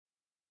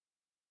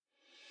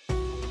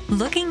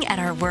Looking at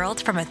our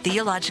world from a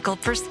theological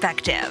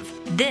perspective.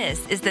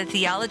 This is the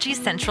Theology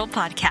Central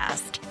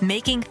Podcast,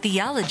 making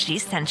theology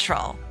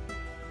central.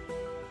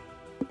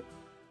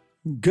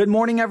 Good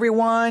morning,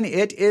 everyone.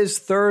 It is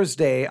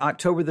Thursday,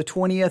 October the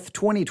 20th,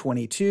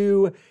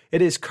 2022.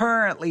 It is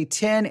currently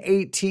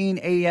 10:18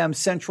 a.m.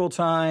 Central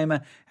Time,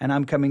 and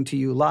I'm coming to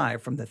you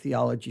live from the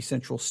Theology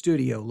Central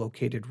studio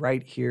located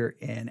right here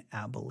in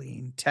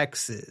Abilene,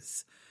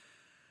 Texas.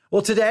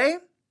 Well, today,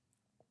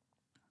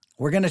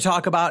 we're going to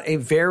talk about a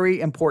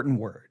very important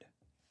word,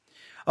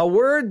 a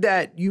word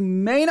that you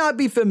may not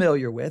be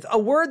familiar with, a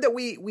word that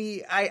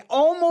I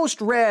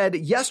almost read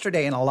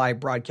yesterday in a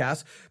live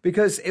broadcast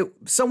because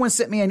someone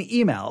sent me an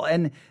email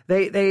and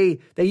they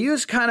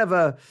used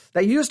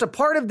a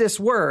part of this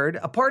word,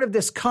 a part of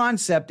this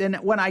concept. And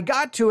when I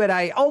got to it,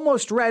 I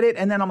almost read it.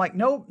 And then I'm like,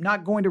 nope,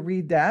 not going to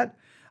read that.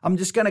 I'm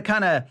just going to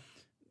kind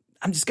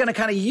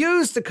of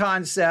use the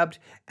concept,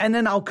 and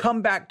then I'll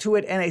come back to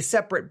it in a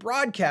separate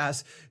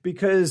broadcast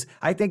because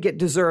I think it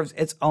deserves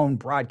its own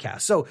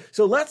broadcast. So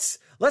let's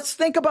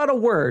think about a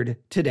word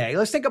today.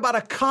 Let's think about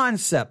a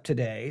concept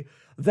today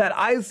that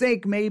I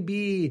think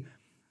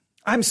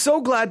I'm so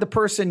glad the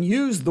person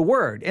used the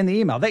word in the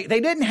email. They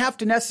didn't have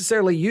to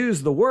necessarily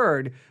use the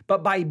word,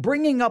 but by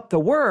bringing up the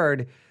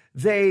word,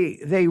 they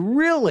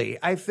really,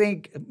 I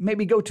think,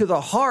 maybe go to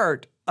the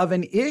heart of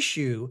an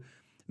issue.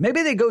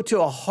 Maybe they go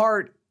to a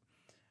heart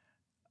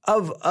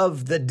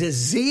of the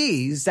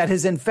disease that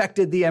has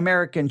infected the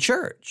American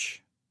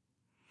church.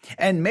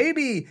 And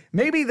maybe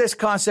this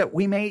concept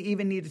we may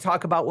even need to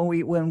talk about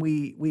when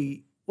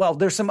we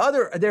there's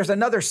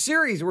another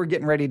series we're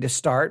getting ready to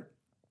start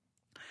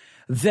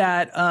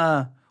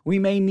that we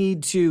may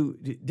need to,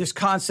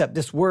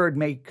 this word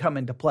may come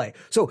into play.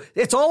 So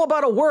it's all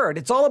about a word.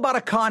 It's all about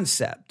a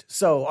concept.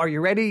 So are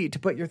you ready to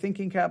put your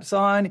thinking caps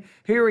on?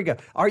 Here we go.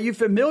 Are you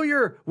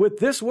familiar with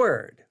this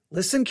word?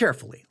 Listen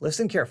carefully.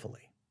 Listen carefully.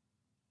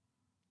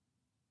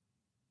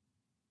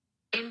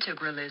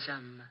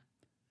 Integralism.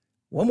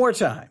 One more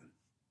time.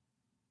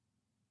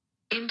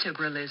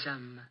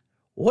 Integralism.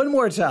 One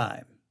more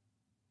time.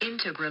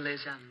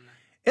 Integralism.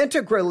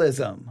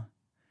 Integralism.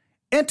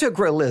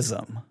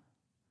 Integralism.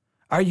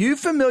 Are you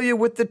familiar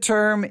with the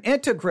term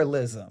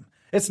integralism?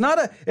 It's not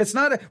a,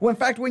 well, in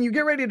fact, when you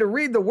get ready to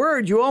read the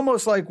word, you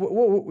almost like,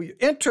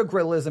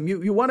 integralism.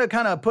 You want to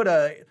kind of put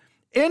a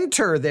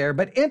enter there,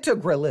 but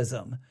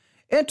integralism.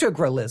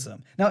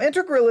 Integralism. Now,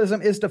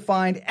 integralism is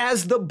defined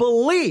as the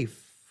belief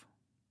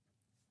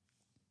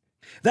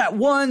that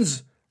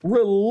one's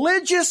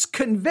religious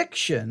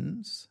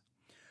convictions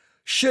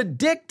should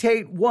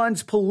dictate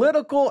one's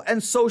political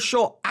and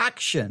social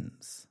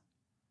actions.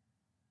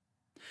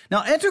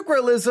 Now,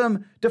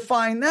 integralism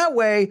defined that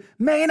way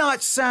may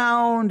not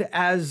sound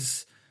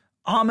as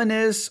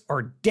ominous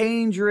or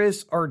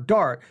dangerous or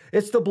dark.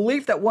 It's the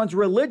belief that one's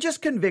religious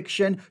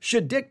conviction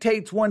should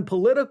dictate one's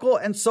political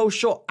and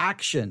social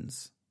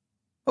actions.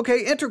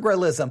 Okay,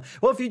 integralism.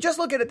 Well, if you just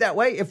look at it that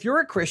way, if you're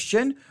a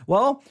Christian,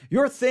 well,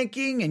 your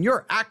thinking and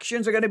your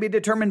actions are going to be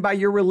determined by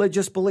your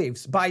religious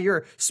beliefs, by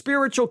your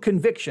spiritual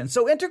convictions.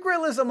 So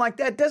integralism like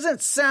that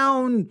doesn't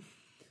sound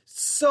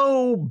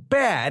so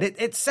bad.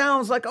 It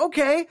sounds like,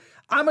 okay,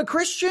 I'm a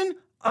Christian.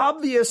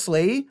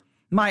 Obviously,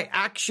 my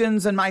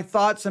actions and my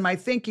thoughts and my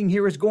thinking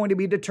here is going to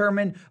be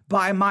determined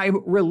by my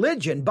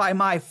religion, by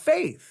my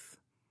faith.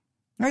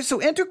 All right, so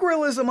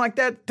integralism like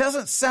that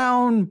doesn't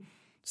sound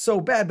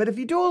so bad. But if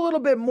you do a little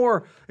bit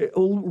more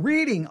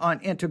reading on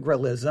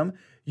integralism,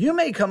 you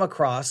may come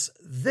across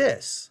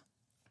this.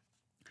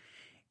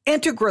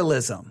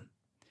 Integralism.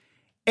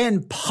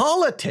 In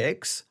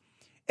politics,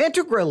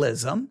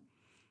 integralism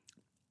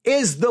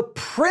is the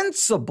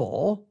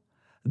principle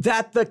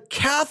that the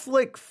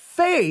Catholic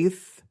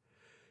faith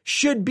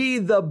should be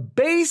the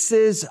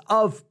basis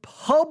of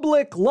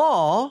public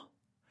law,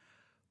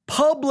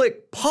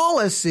 public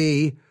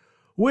policy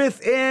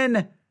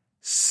within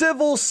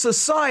civil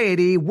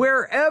society,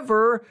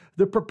 wherever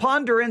the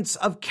preponderance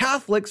of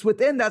Catholics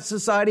within that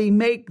society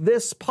make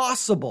this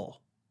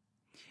possible.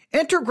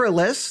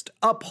 Integralists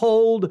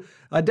uphold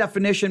a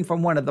definition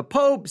from one of the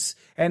popes,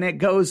 and it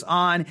goes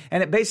on,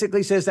 and it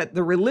basically says that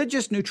the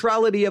religious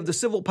neutrality of the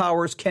civil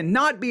powers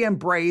cannot be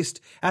embraced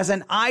as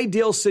an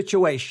ideal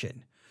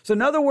situation. So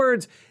in other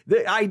words,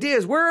 the idea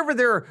is wherever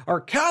there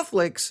are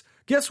Catholics,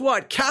 guess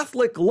what?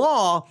 Catholic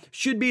law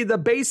should be the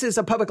basis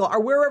of public law,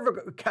 or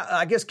wherever,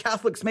 I guess,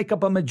 Catholics make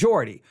up a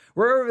majority,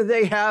 wherever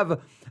they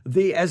have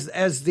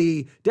as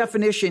the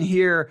definition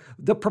here,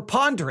 the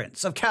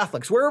preponderance of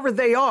Catholics, wherever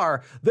they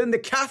are, then the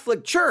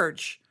Catholic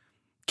Church,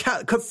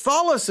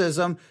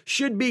 Catholicism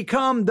should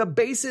become the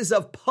basis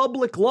of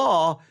public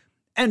law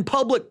and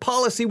public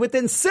policy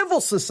within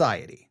civil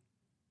society.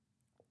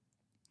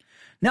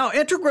 Now,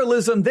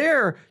 integralism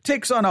there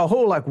takes on a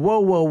whole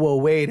whoa,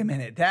 wait a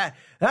minute.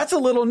 That's a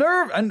little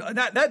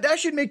that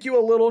should make you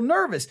a little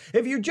nervous.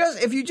 If you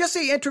just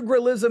say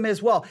integralism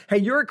as well, hey,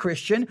 you're a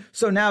Christian,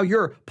 so now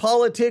your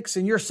politics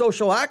and your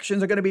social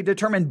actions are going to be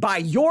determined by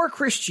your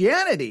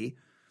Christianity,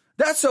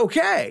 that's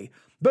okay.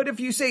 But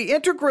if you say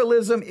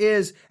integralism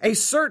is a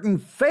certain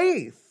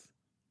faith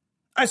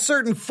a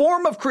certain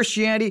form of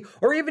Christianity,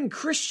 or even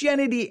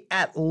Christianity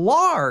at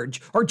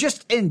large, or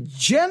just in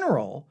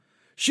general,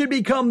 should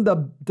become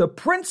the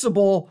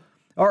principle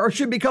or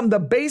should become the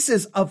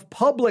basis of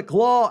public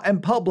law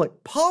and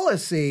public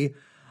policy,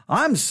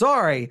 I'm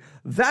sorry,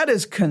 that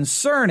is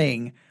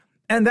concerning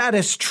and that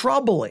is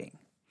troubling.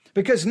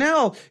 Because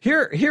now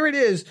here it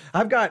is.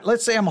 I've got,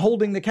 let's say I'm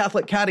holding the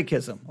Catholic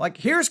Catechism. Like,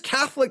 here's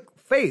Catholic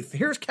faith.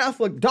 Here's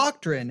Catholic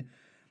doctrine.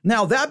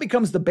 Now that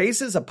becomes the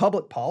basis of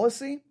public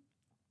policy.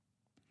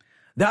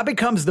 That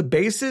becomes the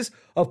basis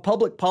of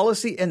public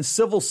policy in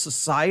civil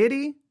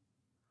society.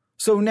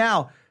 So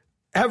now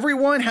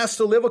everyone has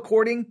to live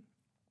according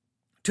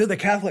to the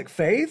Catholic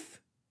faith.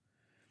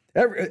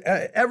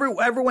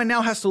 Everyone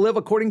now has to live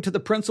according to the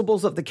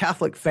principles of the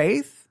Catholic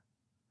faith.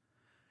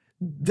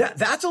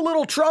 That's a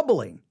little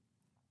troubling.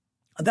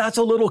 That's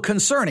a little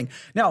concerning.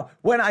 Now,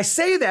 when I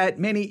say that,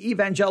 many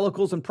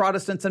evangelicals and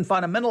Protestants and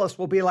fundamentalists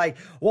will be like,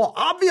 well,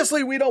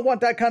 obviously we don't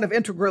want that kind of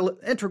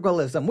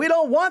integralism. We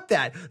don't want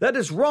that. That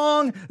is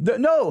wrong.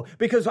 No,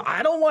 because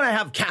I don't want to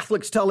have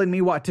Catholics telling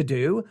me what to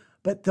do.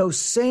 But those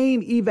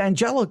same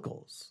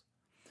evangelicals,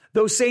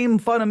 those same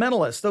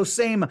fundamentalists, those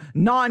same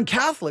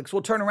non-Catholics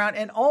will turn around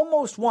and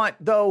almost want,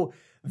 though,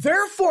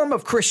 their form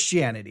of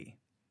Christianity.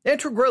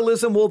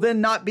 Integralism will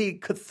then not be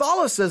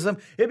Catholicism.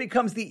 It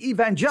becomes the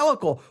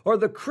evangelical or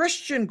the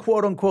Christian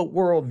quote unquote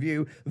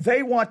worldview.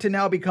 They want to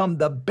now become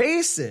the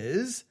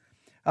basis.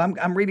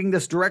 I'm reading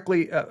this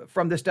directly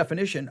from this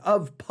definition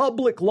of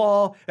public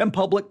law and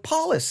public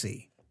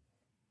policy.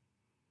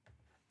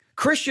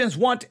 Christians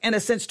want, in a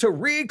sense, to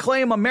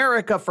reclaim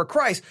America for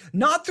Christ,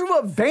 not through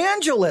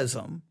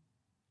evangelism,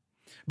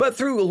 but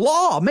through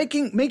law,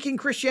 making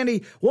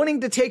Christianity,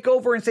 wanting to take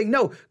over and saying,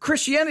 no,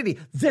 Christianity,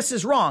 this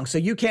is wrong, so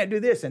you can't do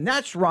this, and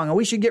that's wrong, and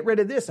we should get rid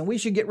of this, and we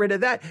should get rid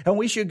of that, and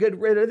we should get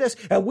rid of this,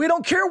 and we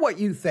don't care what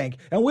you think,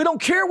 and we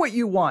don't care what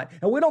you want,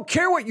 and we don't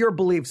care what your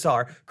beliefs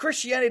are.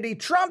 Christianity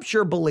trumps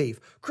your belief.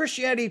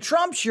 Christianity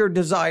trumps your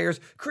desires.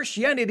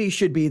 Christianity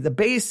should be the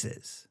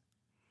basis.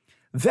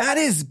 That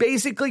is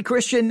basically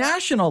Christian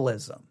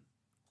nationalism.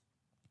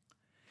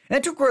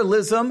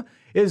 Integralism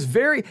is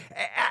very,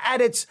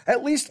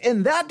 at least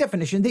in that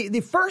definition, the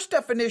first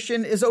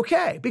definition is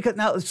okay. Because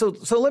now, so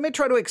let me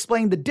try to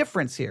explain the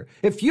difference here.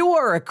 If you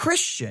are a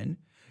Christian,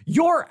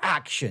 your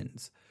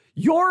actions,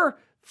 your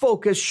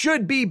focus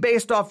should be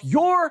based off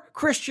your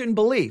Christian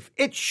belief.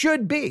 It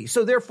should be.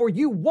 So therefore,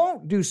 you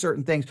won't do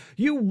certain things.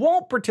 You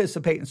won't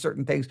participate in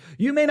certain things.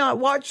 You may not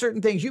watch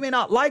certain things. You may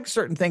not like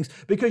certain things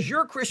because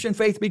your Christian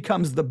faith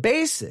becomes the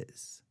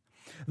basis.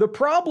 The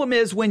problem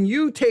is when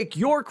you take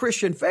your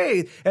Christian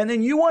faith and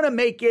then you want to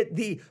make it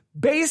the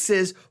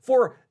basis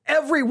for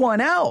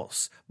everyone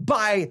else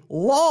by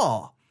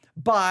law,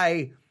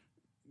 by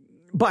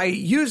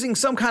using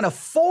some kind of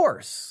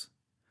force.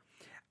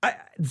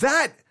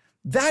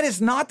 That is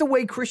not the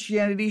way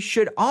Christianity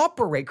should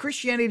operate.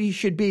 Christianity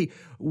should be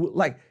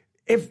like,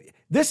 if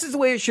this is the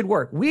way it should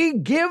work. We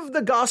give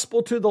the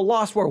gospel to the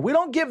lost world. We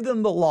don't give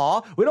them the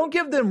law. We don't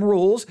give them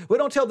rules. We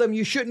don't tell them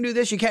you shouldn't do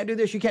this, you can't do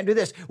this, you can't do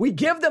this. We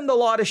give them the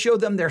law to show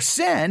them their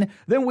sin.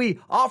 Then we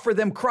offer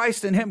them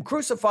Christ and Him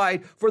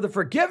crucified for the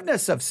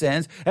forgiveness of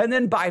sins. And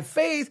then by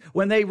faith,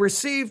 when they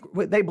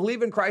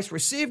believe in Christ,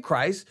 receive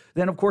Christ,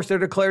 then of course they're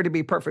declared to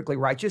be perfectly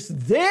righteous.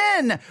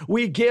 Then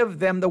we give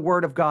them the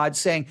word of God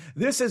saying,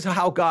 this is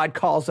how God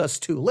calls us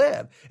to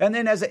live. And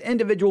then as an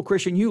individual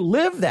Christian, you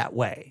live that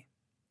way.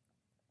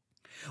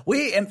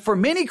 And for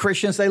many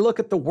Christians, they look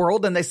at the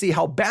world and they see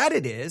how bad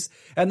it is.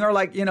 And they're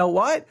like, you know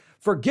what?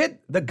 Forget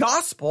the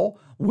gospel.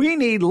 We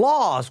need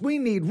laws. We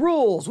need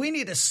rules. We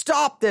need to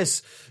stop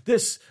this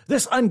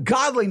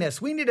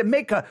ungodliness. We need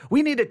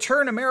to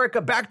turn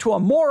America back to a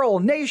moral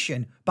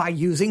nation by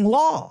using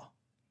law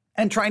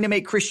and trying to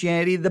make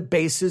Christianity the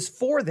basis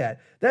for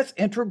that. That's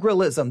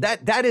integralism.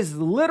 That is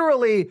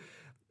literally,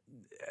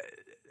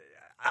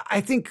 I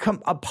think,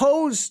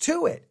 opposed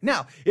to it.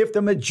 Now, if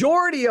the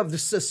majority of the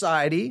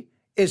society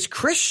is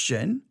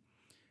Christian,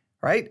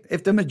 right?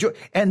 If the majority,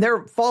 and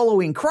they're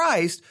following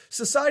Christ,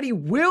 society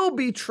will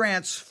be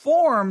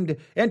transformed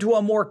into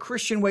a more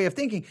Christian way of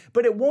thinking,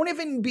 but it won't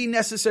even be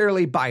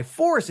necessarily by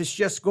force. It's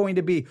just going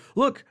to be,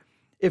 look,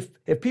 if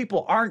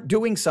people aren't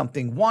doing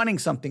something, wanting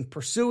something,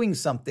 pursuing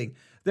something,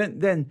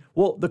 then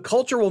the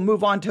culture will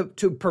move on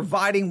to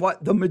providing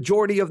what the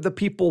majority of the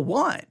people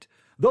want.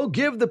 They'll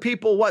give the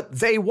people what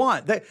they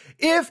want. And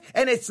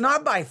it's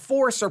not by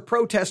force or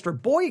protest or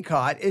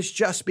boycott. It's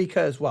just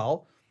because,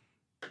 well,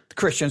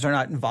 Christians are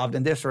not involved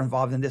in this or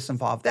involved in this,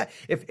 involved that.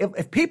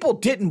 If people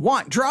didn't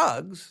want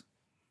drugs,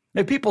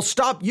 if people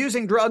stopped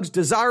using drugs,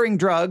 desiring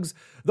drugs,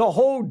 the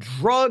whole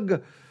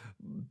drug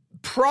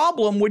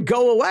problem would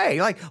go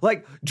away.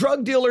 Like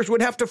drug dealers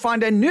would have to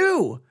find a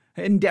new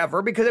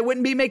endeavor because it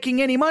wouldn't be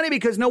making any money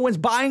because no one's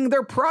buying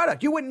their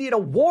product. You wouldn't need a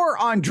war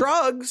on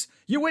drugs.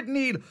 You wouldn't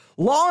need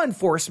law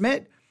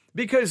enforcement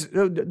because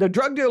the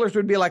drug dealers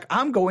would be like,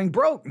 I'm going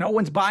broke. No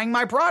one's buying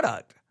my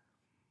product.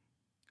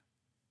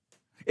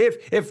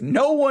 If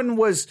no one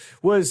was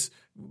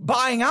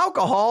buying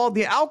alcohol,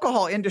 the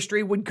alcohol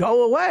industry would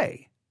go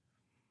away.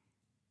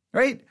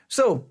 right?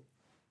 So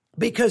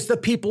because the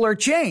people are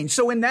changed.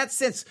 So in that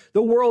sense,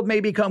 the world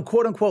may become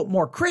quote unquote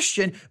more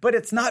Christian, but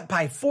it's not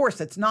by force.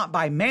 It's not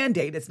by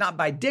mandate. It's not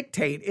by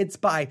dictate. It's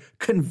by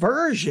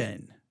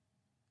conversion.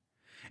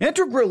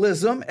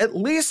 Integralism, at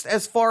least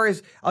as far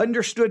as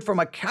understood from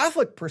a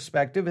Catholic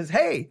perspective, is,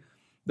 hey,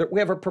 we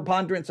have a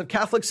preponderance of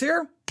Catholics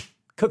here.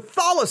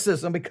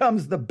 Catholicism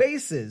becomes the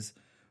basis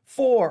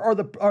for, or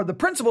the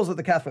principles of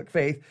the Catholic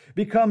faith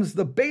becomes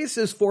the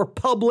basis for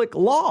public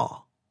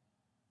law.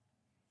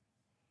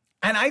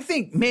 And I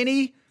think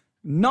many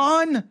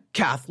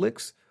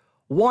non-Catholics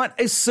want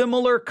a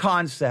similar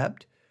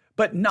concept,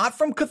 but not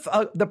from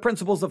the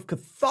principles of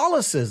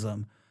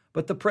Catholicism,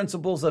 but the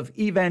principles of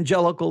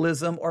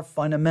evangelicalism or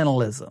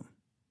fundamentalism.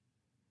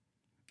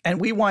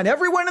 And we want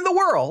everyone in the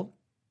world,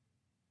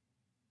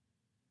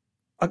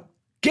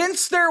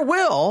 against their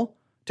will,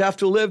 to have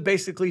to live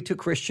basically to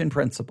Christian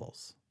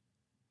principles.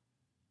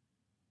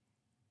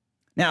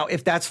 Now,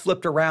 if that's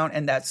flipped around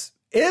and that's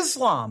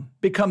Islam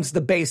becomes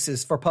the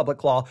basis for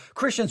public law,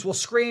 Christians will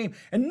scream,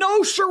 and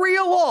no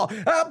Sharia law,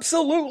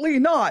 absolutely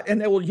not. And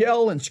they will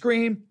yell and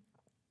scream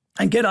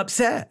and get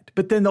upset.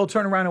 But then they'll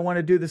turn around and want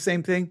to do the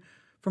same thing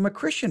from a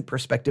Christian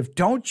perspective.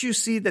 Don't you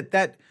see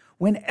that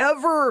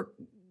whenever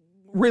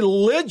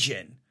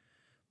religion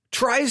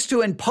tries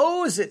to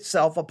impose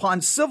itself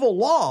upon civil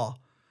law,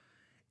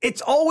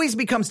 it always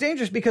becomes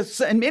dangerous,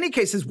 because in many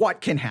cases what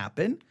can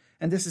happen,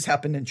 and this has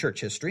happened in church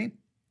history,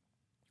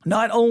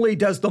 not only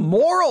does the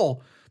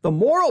moral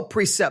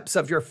precepts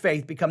of your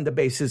faith become the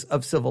basis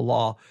of civil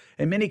law,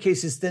 in many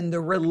cases, then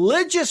the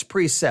religious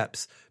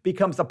precepts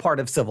becomes a part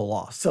of civil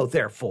law. So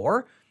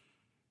therefore,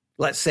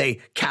 let's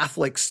say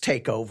Catholics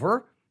take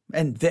over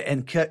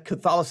and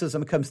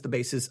Catholicism becomes the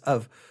basis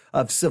of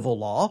civil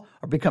law,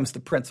 or becomes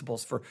the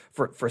principles for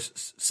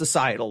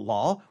societal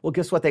law. Well,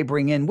 guess what they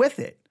bring in with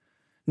it?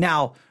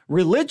 Now,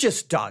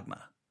 religious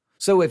dogma.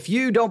 So if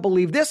you don't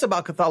believe this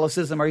about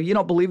Catholicism, or you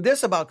don't believe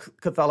this about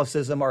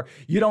Catholicism, or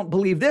you don't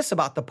believe this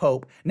about the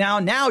Pope,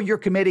 now you're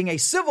committing a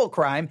civil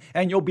crime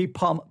and you'll be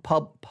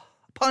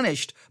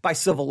punished by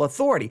civil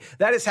authority.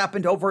 That has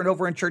happened over and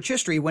over in church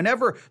history.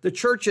 Whenever the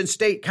church and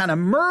state kind of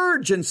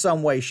merge in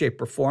some way,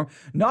 shape, or form,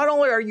 not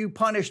only are you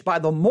punished by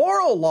the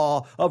moral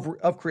law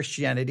of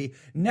Christianity,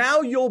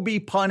 now you'll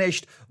be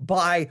punished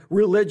by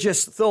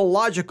religious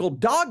theological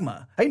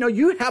dogma.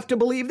 You have to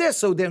believe this.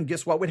 So then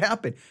guess what would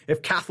happen?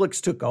 If Catholics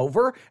took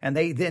over and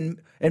they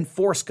then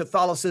enforced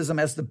Catholicism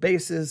as the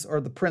basis or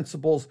the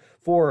principles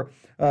for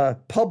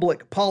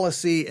public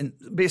policy and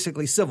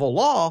basically civil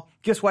law,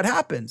 guess what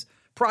happens?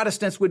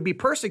 Protestants would be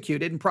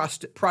persecuted and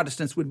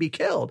Protestants would be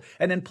killed.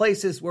 And in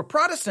places where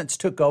Protestants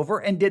took over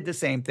and did the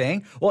same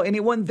thing, well,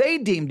 anyone they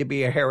deemed to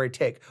be a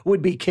heretic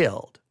would be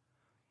killed.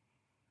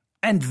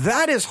 And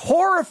that is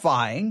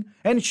horrifying,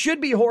 and should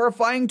be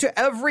horrifying to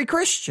every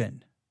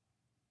Christian.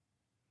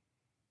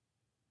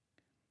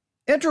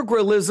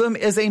 Integralism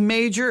is a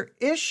major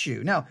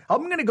issue. Now,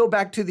 I'm going to go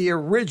back to the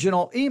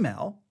original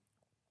email,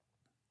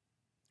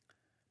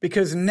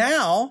 because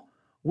now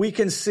we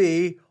can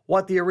see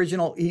what the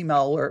original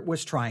emailer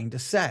was trying to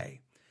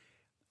say.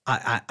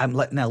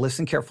 Now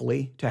listen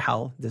carefully to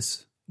how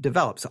this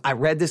develops. So I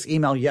read this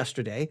email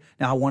yesterday.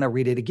 Now I want to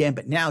read it again,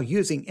 but now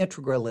using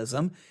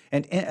integralism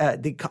and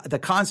the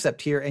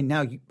concept here, and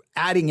now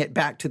adding it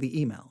back to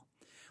the email.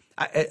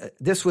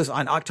 This was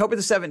on October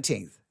the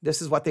 17th. This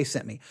is what they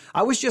sent me.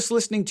 I was just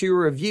listening to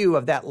your review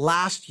of that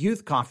last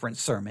youth conference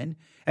sermon,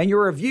 and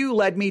your review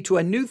led me to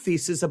a new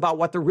thesis about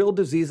what the real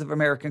disease of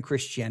American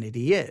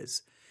Christianity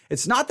is.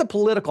 It's not the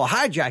political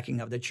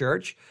hijacking of the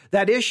church.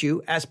 That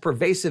issue, as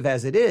pervasive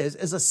as it is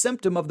a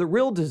symptom of the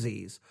real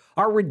disease,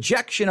 our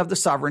rejection of the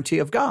sovereignty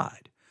of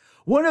God.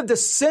 One of the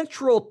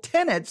central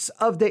tenets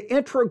of the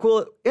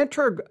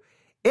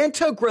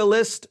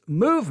integralist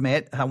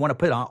movement, I want to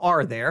put an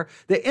R there,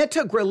 the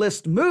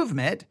integralist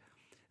movement,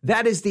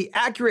 that is the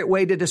accurate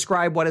way to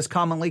describe what is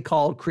commonly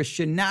called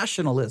Christian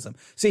nationalism.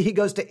 See, he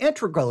goes to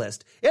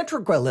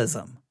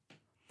integralism.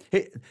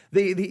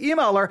 The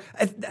emailer,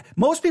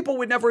 most people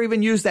would never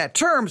even use that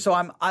term.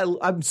 So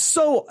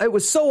it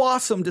was so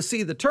awesome to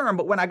see the term.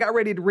 But when I got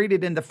ready to read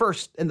it in the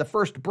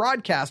first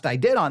broadcast I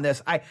did on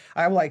this,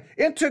 I'm like,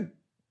 and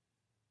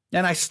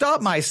I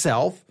stopped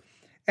myself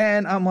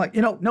and I'm like,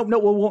 no, we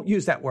won't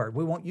use that word.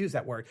 We won't use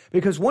that word,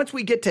 because once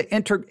we get to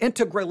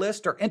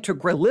integralist or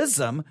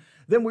integralism,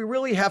 then we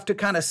really have to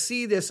kind of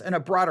see this in a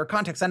broader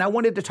context. And I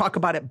wanted to talk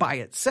about it by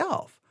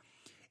itself.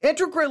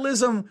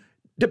 Integralism,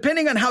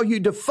 depending on how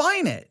you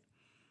define it.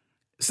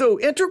 So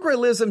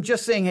integralism,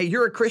 just saying, hey,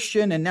 you're a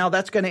Christian and now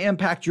that's going to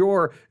impact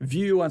your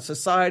view on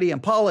society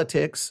and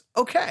politics.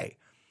 Okay.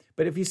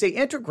 But if you say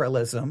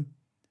integralism,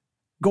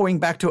 going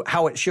back to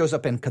how it shows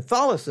up in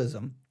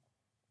Catholicism,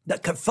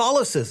 that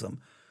Catholicism,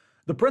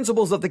 the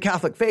principles of the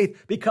Catholic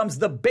faith, becomes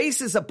the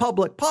basis of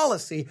public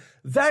policy,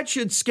 that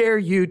should scare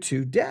you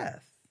to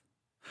death.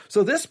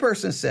 So this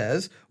person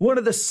says one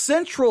of the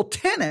central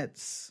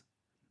tenets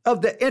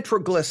of the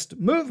integralist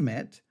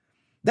movement,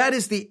 that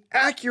is the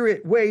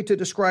accurate way to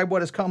describe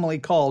what is commonly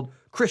called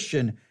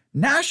Christian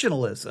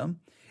nationalism,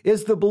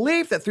 is the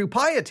belief that through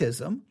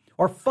pietism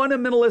or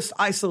fundamentalist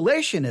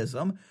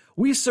isolationism,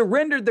 we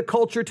surrendered the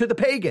culture to the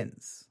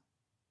pagans.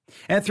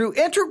 And through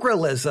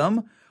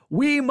integralism,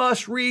 we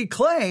must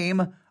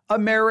reclaim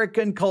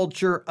American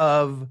culture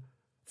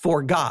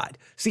for God.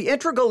 See,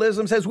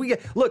 integralism says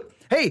look,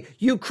 hey,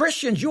 you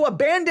Christians, you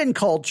abandoned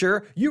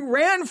culture, you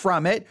ran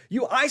from it,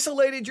 you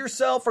isolated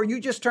yourself, or you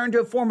just turned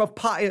to a form of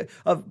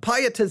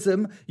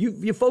pietism.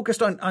 You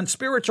focused on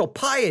spiritual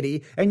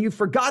piety, and you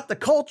forgot the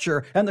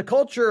culture, and the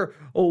culture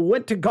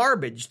went to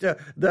garbage.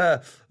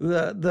 The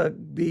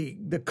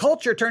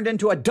culture turned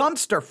into a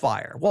dumpster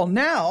fire. Well,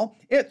 now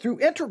through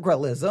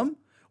integralism,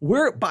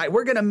 we're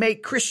going to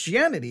make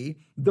Christianity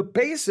the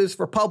basis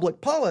for public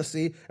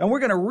policy, and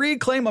we're going to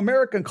reclaim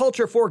American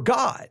culture for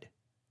God.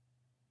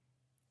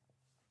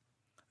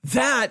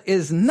 That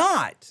is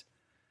not,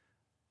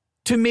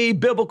 to me,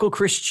 biblical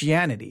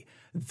Christianity.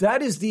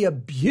 That is the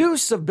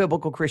abuse of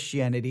biblical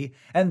Christianity,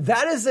 and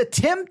that is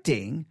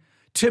attempting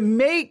to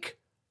make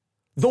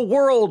the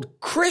world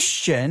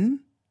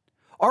Christian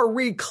or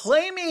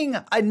reclaiming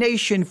a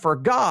nation for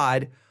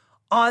God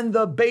on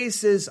the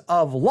basis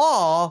of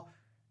law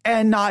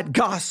and not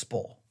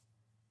gospel.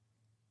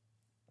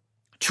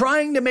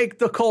 Trying to make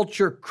the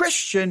culture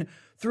Christian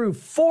through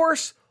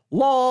force,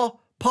 law,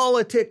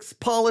 politics,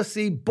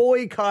 policy,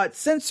 boycott,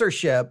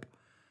 censorship,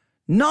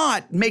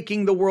 not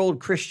making the world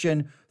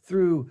Christian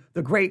through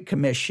the Great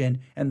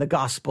Commission and the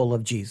gospel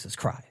of Jesus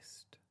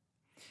Christ.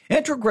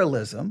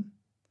 Integralism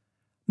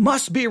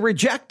must be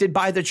rejected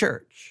by the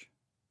church.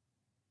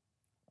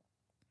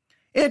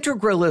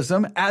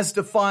 Integralism, as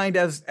defined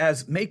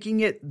as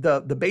making it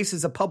the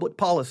basis of public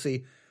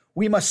policy,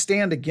 we must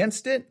stand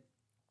against it,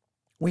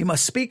 we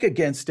must speak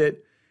against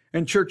it,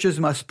 and churches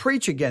must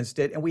preach against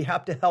it, and we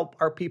have to help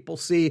our people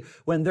see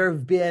when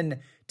they've been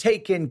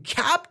taken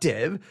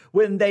captive,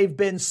 when they've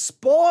been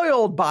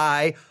spoiled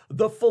by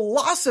the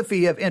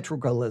philosophy of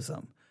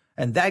integralism.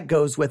 And that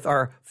goes with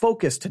our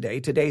focus today.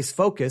 Today's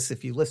focus,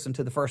 if you listen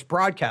to the first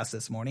broadcast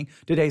this morning,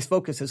 today's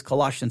focus is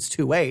Colossians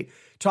 2:8,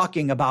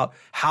 talking about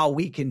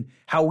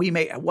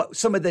what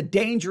some of the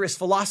dangerous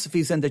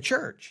philosophies in the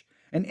church.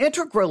 And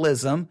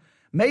integralism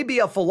may be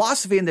a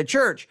philosophy in the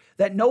church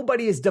that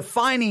nobody is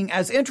defining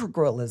as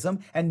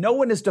integralism, and no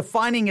one is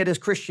defining it as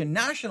Christian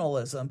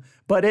nationalism,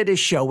 but it is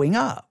showing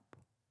up.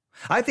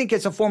 I think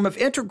it's a form of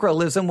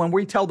integralism when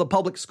we tell the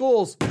public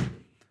schools,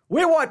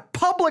 we want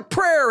public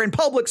prayer in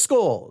public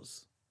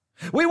schools.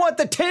 We want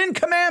the 10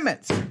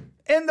 Commandments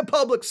in the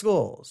public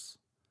schools.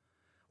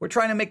 We're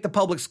trying to make the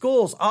public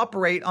schools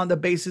operate on the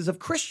basis of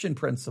Christian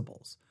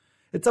principles.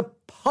 It's a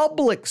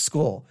public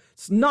school.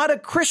 It's not a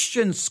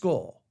Christian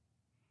school.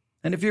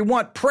 And if you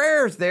want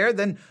prayers there,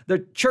 then the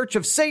Church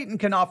of Satan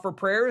can offer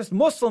prayers.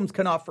 Muslims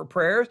can offer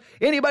prayers.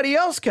 Anybody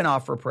else can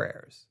offer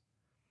prayers.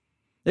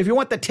 If you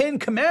want the 10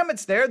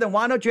 Commandments there, then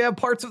why don't you have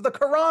parts of the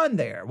Quran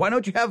there? Why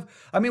don't you have,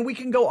 we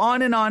can go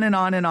on and on and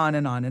on and on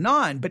and on and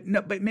on. But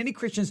many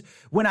Christians,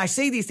 when I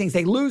say these things,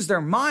 they lose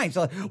their minds.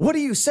 Like, what are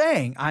you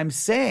saying? I'm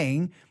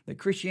saying that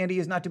Christianity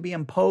is not to be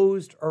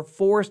imposed or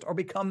forced or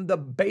become the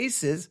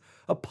basis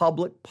of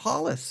public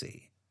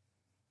policy.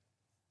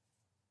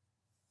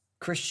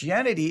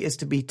 Christianity is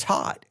to be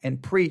taught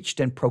and preached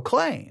and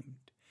proclaimed.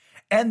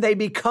 And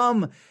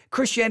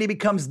Christianity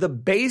becomes the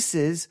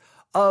basis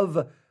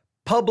of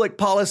public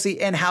policy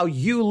and how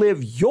you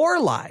live your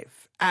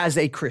life as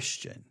a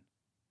Christian.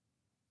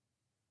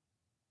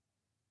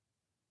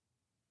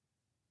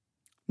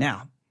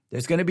 Now,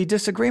 there's going to be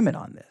disagreement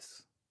on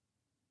this.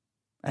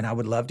 And I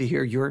would love to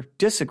hear your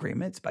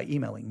disagreements by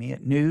emailing me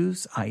at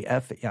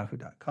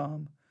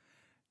newsif@yahoo.com,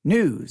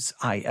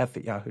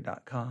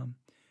 newsif@yahoo.com,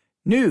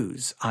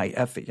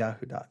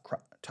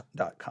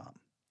 newsif@yahoo.com.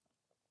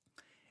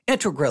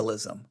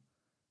 Integralism.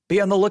 Be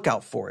on the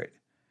lookout for it.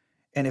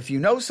 And if you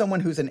know someone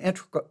who's an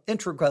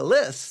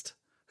integralist,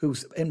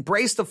 who's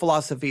embraced the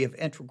philosophy of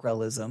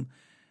integralism,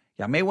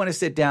 you may want to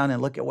sit down and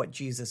look at what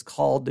Jesus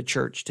called the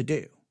church to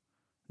do.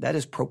 That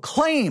is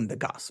proclaim the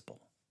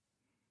gospel,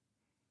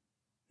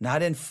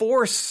 not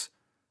enforce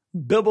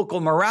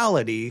biblical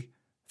morality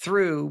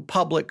through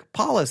public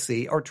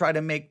policy or try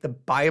to make the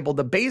Bible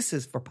the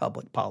basis for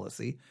public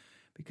policy,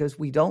 because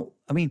we don't,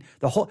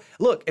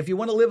 look, if you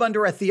want to live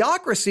under a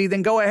theocracy,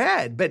 then go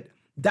ahead. But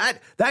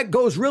that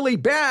goes really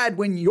bad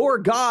when your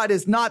God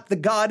is not the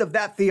God of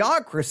that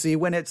theocracy,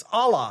 when it's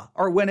Allah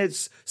or when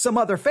it's some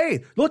other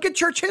faith. Look at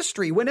church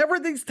history. Whenever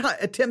these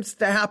attempts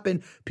to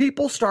happen,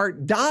 people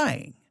start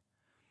dying.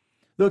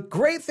 The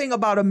great thing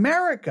about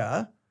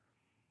America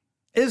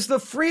is the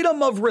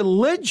freedom of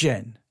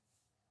religion,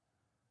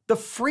 the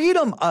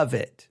freedom of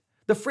it,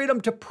 the freedom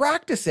to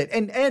practice it,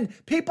 and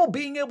people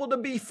being able to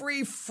be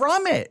free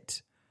from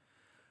it.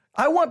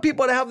 I want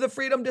people to have the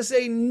freedom to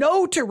say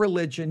no to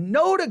religion,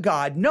 no to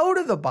God, no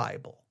to the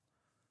Bible.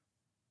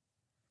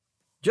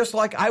 Just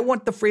like I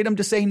want the freedom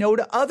to say no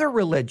to other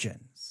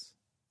religions.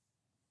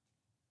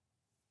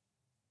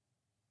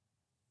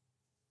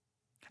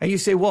 And you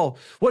say, well,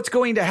 what's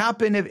going to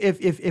happen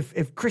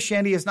if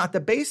Christianity is not the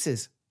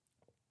basis?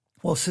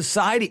 Well,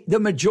 society, the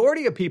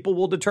majority of people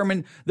will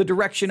determine the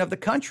direction of the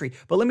country.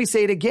 But let me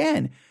say it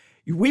again.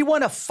 We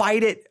want to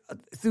fight it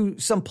through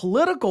some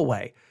political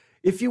way.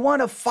 If you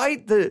want to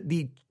fight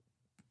the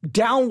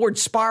downward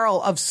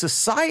spiral of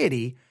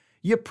society,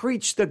 you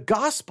preach the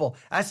gospel.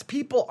 As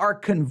people are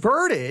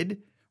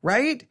converted,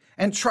 right,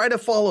 and try to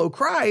follow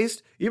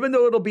Christ, even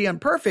though it'll be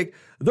imperfect,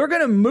 they're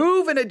going to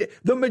move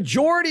the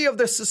majority of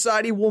the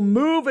society will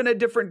move in a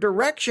different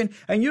direction,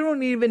 and you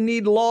don't even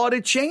need law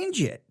to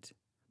change it.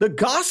 The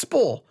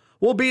gospel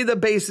will be the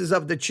basis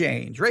of the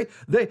change, right?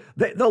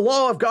 The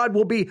law of God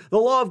will be the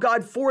law of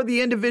God for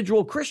the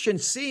individual Christian,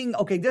 seeing,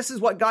 okay, this is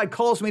what God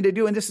calls me to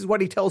do, and this is what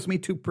he tells me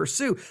to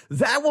pursue.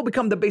 That will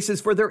become the basis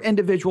for their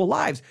individual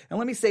lives. And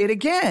let me say it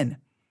again.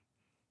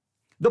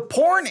 The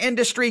porn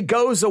industry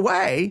goes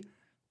away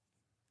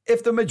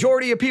if the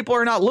majority of people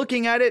are not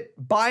looking at it,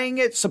 buying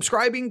it,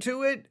 subscribing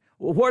to it.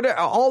 What are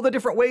all the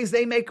different ways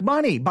they make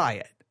money by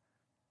it?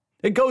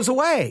 It goes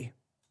away.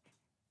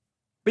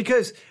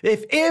 Because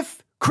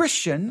if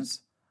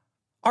Christians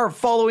are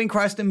following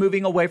Christ and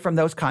moving away from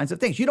those kinds of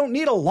things, you don't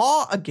need a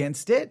law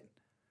against it.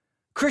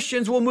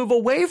 Christians will move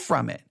away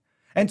from it.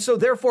 And so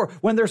therefore,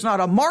 when there's not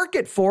a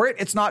market for it,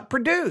 it's not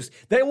produced.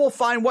 They will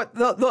find what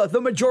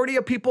the majority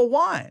of people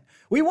want.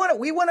 We want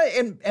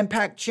to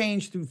impact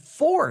change through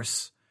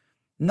force,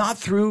 not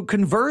through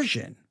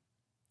conversion.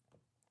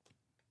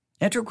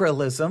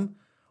 Integralism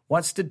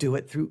wants to do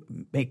it through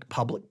make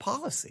public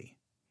policy.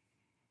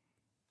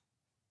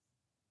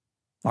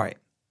 All right.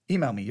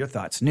 Email me your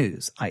thoughts,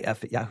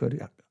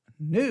 newsif@yahoo.com.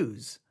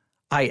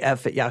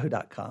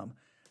 Newsif@yahoo.com.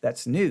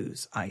 That's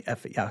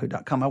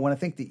newsif@yahoo.com. I want to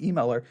thank the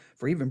emailer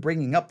for even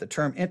bringing up the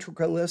term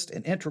integralist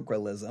and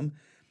integralism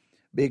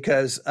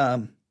because,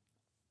 I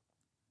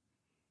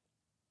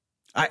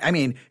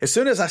mean, as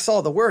soon as I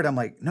saw the word, I'm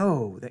like,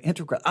 no, the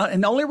integral.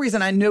 And the only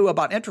reason I knew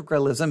about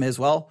integralism is,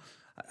 well,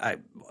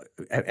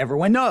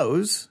 everyone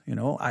knows,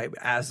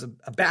 as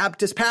a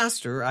Baptist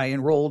pastor, I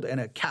enrolled in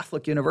a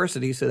Catholic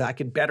university so that I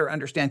could better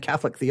understand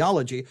Catholic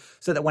theology,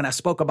 so that when I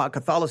spoke about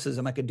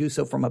Catholicism, I could do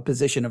so from a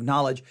position of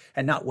knowledge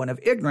and not one of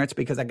ignorance,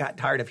 because I got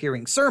tired of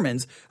hearing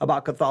sermons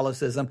about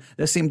Catholicism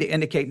that seemed to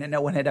indicate that no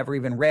one had ever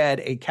even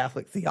read a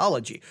Catholic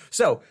theology.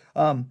 So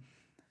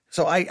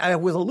I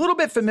was a little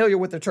bit familiar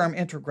with the term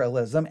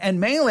integralism,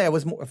 and mainly I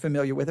was more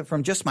familiar with it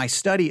from just my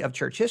study of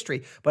church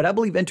history. But I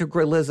believe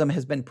integralism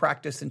has been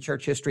practiced in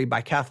church history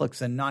by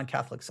Catholics and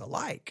non-Catholics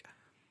alike.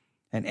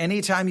 And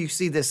anytime you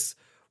see this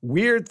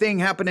weird thing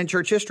happen in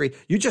church history,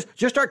 you just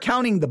start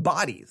counting the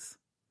bodies.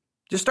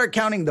 Just start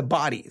counting the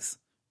bodies.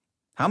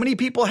 How many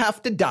people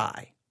have to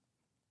die?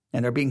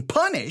 And they're being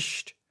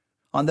punished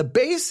on the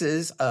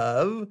basis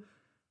of,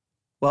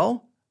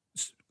 well,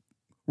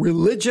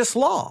 religious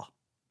law.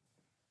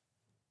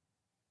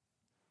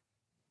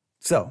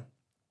 So,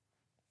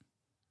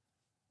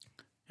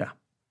 yeah,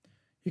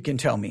 you can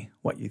tell me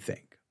what you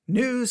think.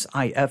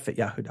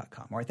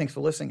 Newsif@yahoo.com. All right, thanks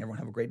for listening. Everyone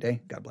have a great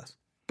day. God bless.